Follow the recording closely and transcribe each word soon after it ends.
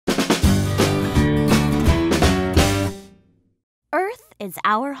Earth is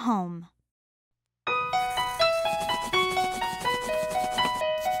our home.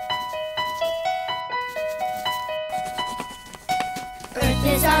 Earth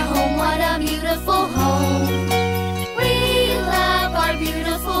is our home, what a beautiful home. We love our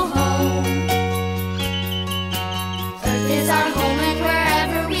beautiful home. Earth is our home and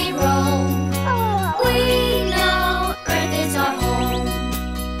wherever we roam, we know Earth is our home.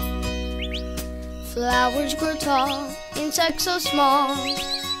 Flowers grow tall, insects so small.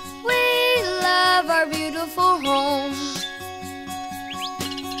 We love our beautiful home.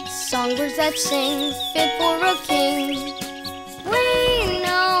 Songbirds that sing, fit for a king. We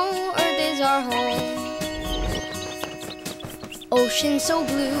know Earth is our home. Ocean so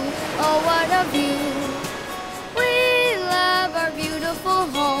blue, oh what a view. We love our beautiful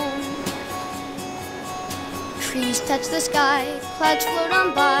home. Trees touch the sky, clouds float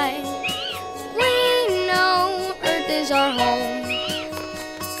on by. We know Earth is our home.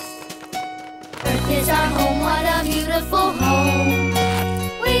 Earth is our home, what a beautiful home.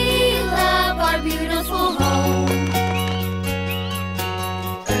 We love our beautiful home.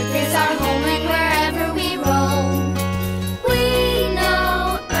 Earth is our home and wherever we roam, we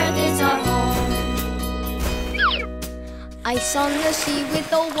know Earth is our home. Ice on the sea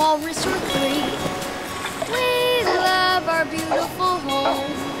with a walrus or three. We love our beautiful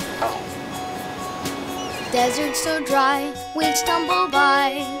home. Desert so dry, we'd stumble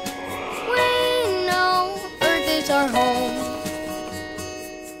by. We know Earth is our home.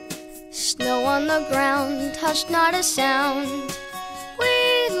 Snow on the ground, hush not a sound.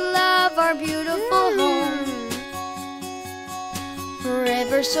 We love our beautiful home.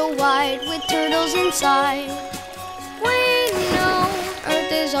 River so wide with turtles inside. We know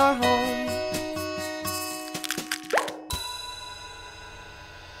Earth is our home.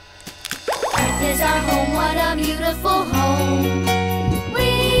 Earth is our home, what a beautiful home.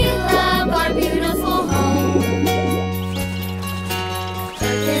 We love our beautiful home.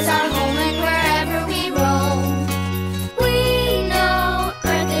 Earth is our home and wherever we roam, we know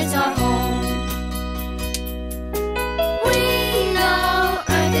Earth is our home. We know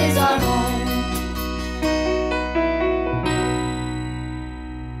Earth is our home.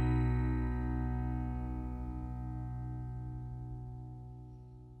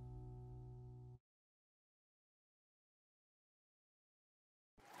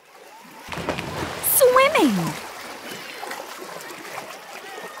 Swimming!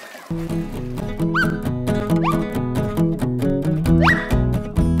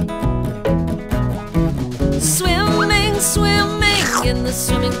 Swimming, swimming in the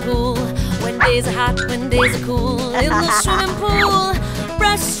swimming pool. When days are hot, when days are cool. In the swimming pool,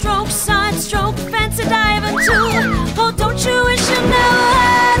 breaststroke, side stroke, fancy diving too. Oh, don't you wish you never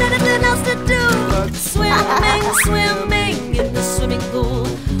had anything else to do but swimming, swimming in the swimming pool.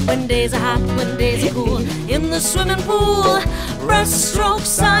 When days are hot, when days are cool. In the swimming pool, breaststroke,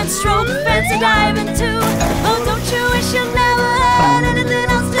 side stroke, fancy diving too. Oh, don't you wish you never had anything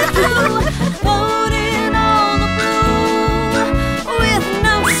else to do? Floating on the blue with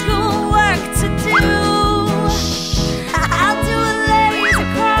no schoolwork to do. I'll do a lazy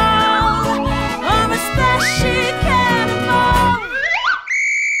crawl or a splashy cannonball.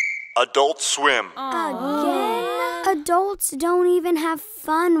 Adult Swim. Again? Adults don't even have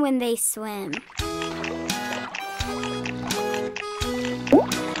fun when they swim.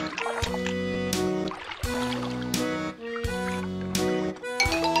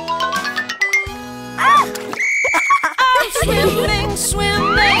 Swimming,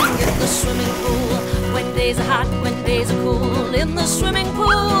 swimming in the swimming pool. When days are hot, when days are cool. In the swimming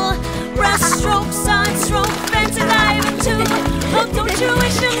pool, breaststroke, side stroke, fancy diving too. Oh, don't you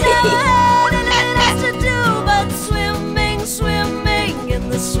wish you never had anything else to do but swimming, swimming in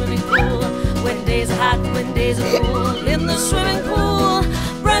the swimming pool. When days are hot, when days are cool. In the swimming pool,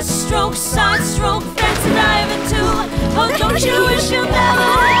 breaststroke, side stroke, fancy diving too. Oh, don't you wish you never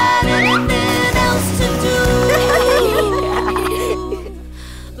had anything else to do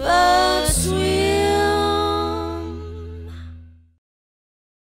but swim?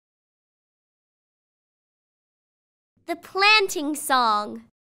 The planting song.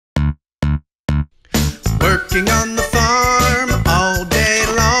 Working on the farm all day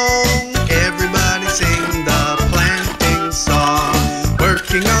long. Everybody sing the planting song.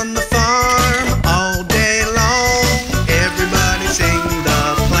 Working on the farm all day long. Everybody sing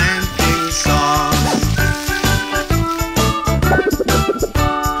the planting song.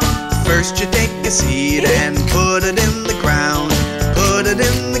 First you take a seed and put it in the ground. Put it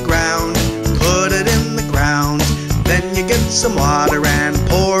in the ground. Put it in the ground. Then you get some water and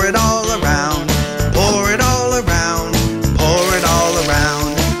pour it all around. Pour it all around. Pour it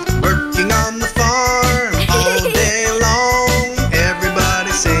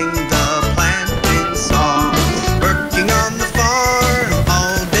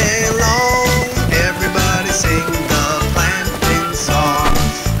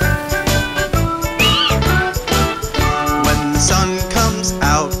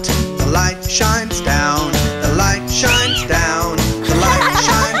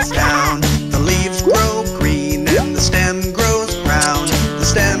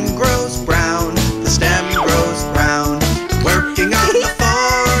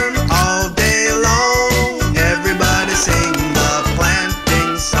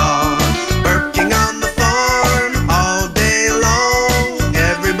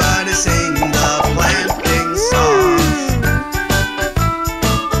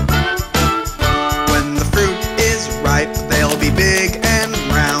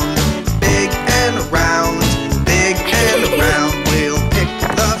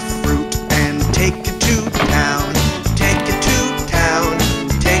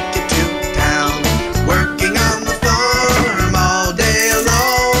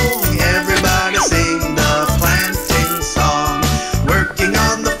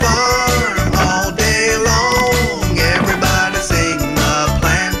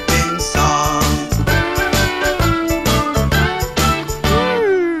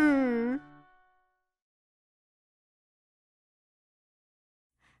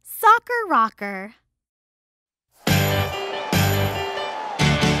soccer rocker.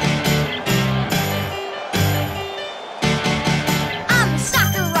 I'm a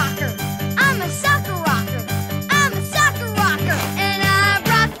soccer rocker. I'm a soccer rocker. I'm a soccer rocker. And I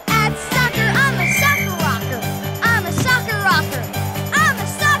rock at soccer. I'm a soccer rocker. I'm a soccer rocker. I'm a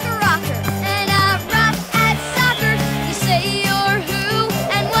soccer rocker. And I rock at soccer. You say you're who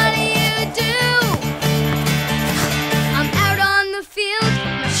and what do you do? I'm out on the field,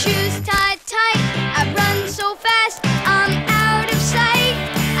 my shoes tied tight. I run so fast, I'm out of sight.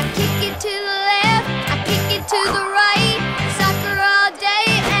 I kick it to the left, I kick it to the right. Soccer all day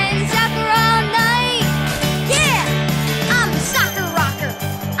and soccer all night. Yeah, I'm a soccer rocker.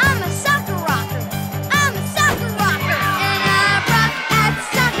 I'm a soccer rocker. I'm a soccer rocker. And I rock at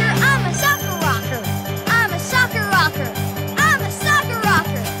soccer. I'm a soccer rocker. I'm a soccer rocker. I'm a soccer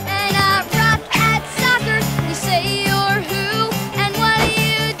rocker. And I rock at soccer. You say you're who and what do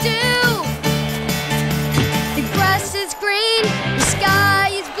you do? The grass is green, the sky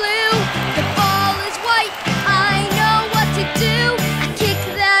is blue, the ball is white. I know what to do. I kick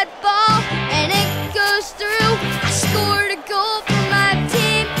that ball and it goes through. I scored a goal for my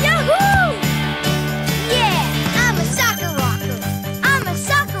team. Yahoo! Yeah, I'm a soccer rocker. I'm a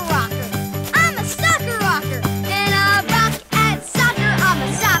soccer rocker. I'm a soccer rocker. And I rock at soccer. I'm a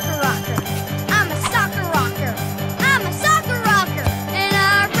soccer rocker. I'm a soccer rocker. I'm a soccer rocker. And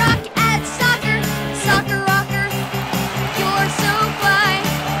I rock at soccer. Soccer rocker, you're so fine.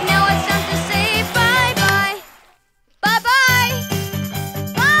 Now it's time to say bye-bye. Bye-bye.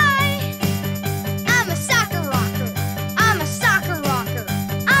 Bye. I'm a soccer rocker. I'm a soccer rocker.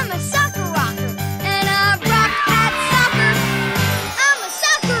 I'm a soccer rocker. And I rock at soccer. I'm a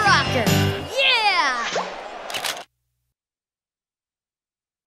soccer rocker. Yeah!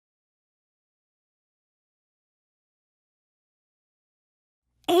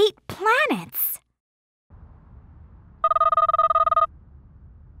 8 planets.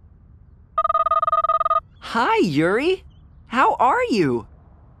 Hi, Yuri. How are you?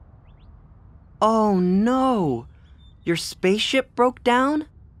 Oh no. Your spaceship broke down?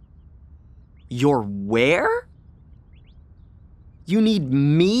 You're where? You need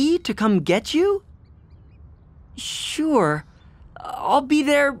me to come get you? Sure. I'll be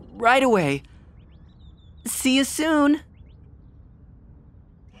there right away. See you soon.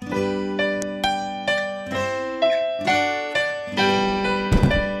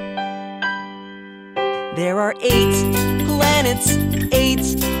 There are 8 planets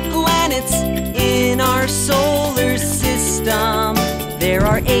in our solar system. There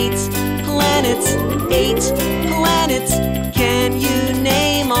are 8 planets. Can you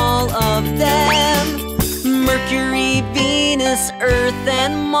name all of them? Mercury, Venus, Earth,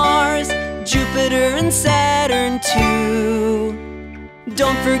 and Mars, Jupiter and Saturn too.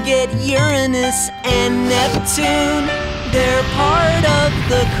 Don't forget Uranus and Neptune. They're part of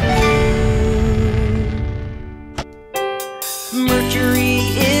the crew. Mercury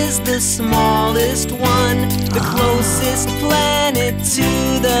is the smallest one, the closest planet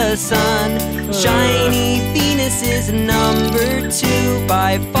to the sun. Shiny Venus is number 2,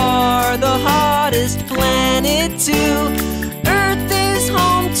 by far the hottest planet too. Earth is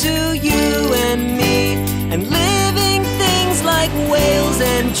home to you and me, and living things like whales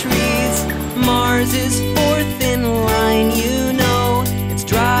and trees. Mars is 4th in line, you know. It's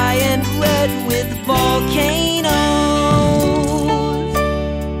dry and red with volcanoes.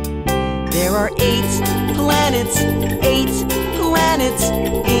 There are 8 planets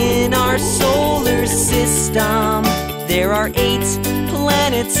in our solar system. There are 8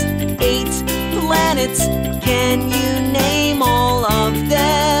 planets. Can you name all of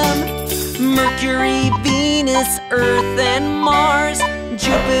them? Mercury, Venus, Earth, and Mars,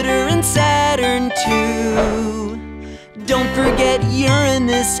 Jupiter and Saturn too. Don't forget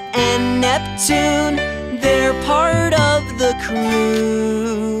Uranus and Neptune. They're part of the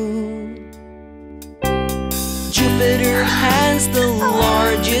crew. Jupiter has the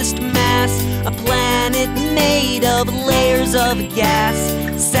largest mass, a planet made of layers of gas.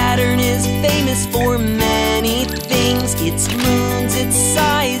 Saturn is famous for many things, its moons, its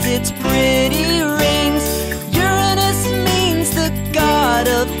size, its pretty rings. Uranus means the god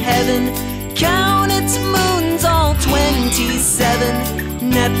of heaven. Count its moons, all 27.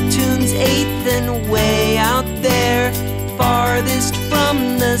 Neptune's 8th and way out there, farthest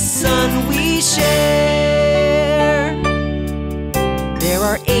from the sun we share. There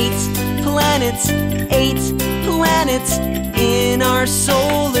are 8 planets in our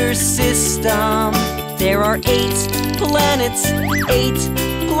solar system. There are 8 planets.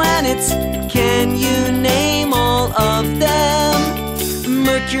 Can you name all of them?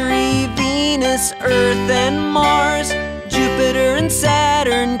 Mercury, Mercury, Venus, Earth, and Mars, Jupiter and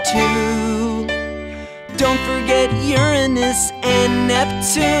Saturn too. Don't forget Uranus and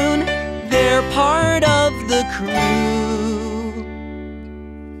Neptune, they're part of the crew.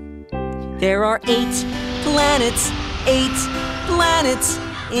 There are 8 planets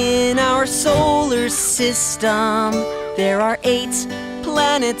in our solar system. There are 8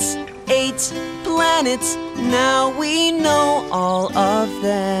 planets, now we know all of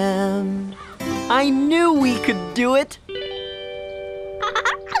them. I knew we could do it.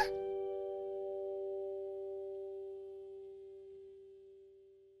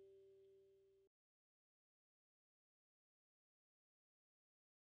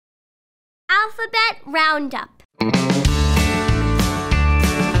 Alphabet Roundup.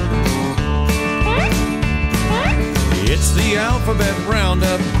 It's the Alphabet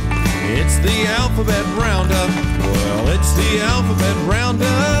Roundup. It's the Alphabet Roundup. Well, it's the Alphabet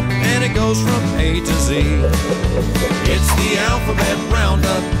Roundup, and it goes from A to Z. It's the Alphabet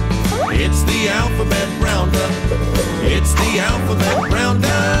Roundup. It's the Alphabet Roundup. It's the Alphabet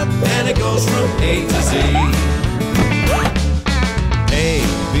Roundup, and it goes from A to Z. A,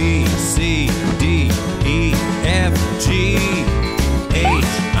 B, C, D, E, F, G, H,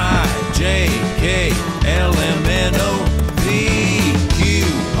 I, J, K, L, M, N, O, P, Q,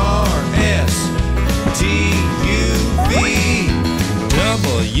 R, S, T, U, V,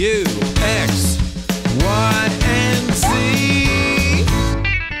 W, X, Y, and Z.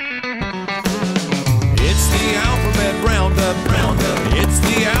 It's the Alphabet Roundup. It's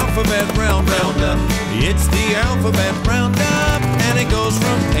the Alphabet Roundup. It's the Alphabet Roundup, and it goes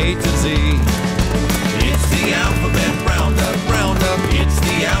from A to Z. It's the Alphabet Roundup.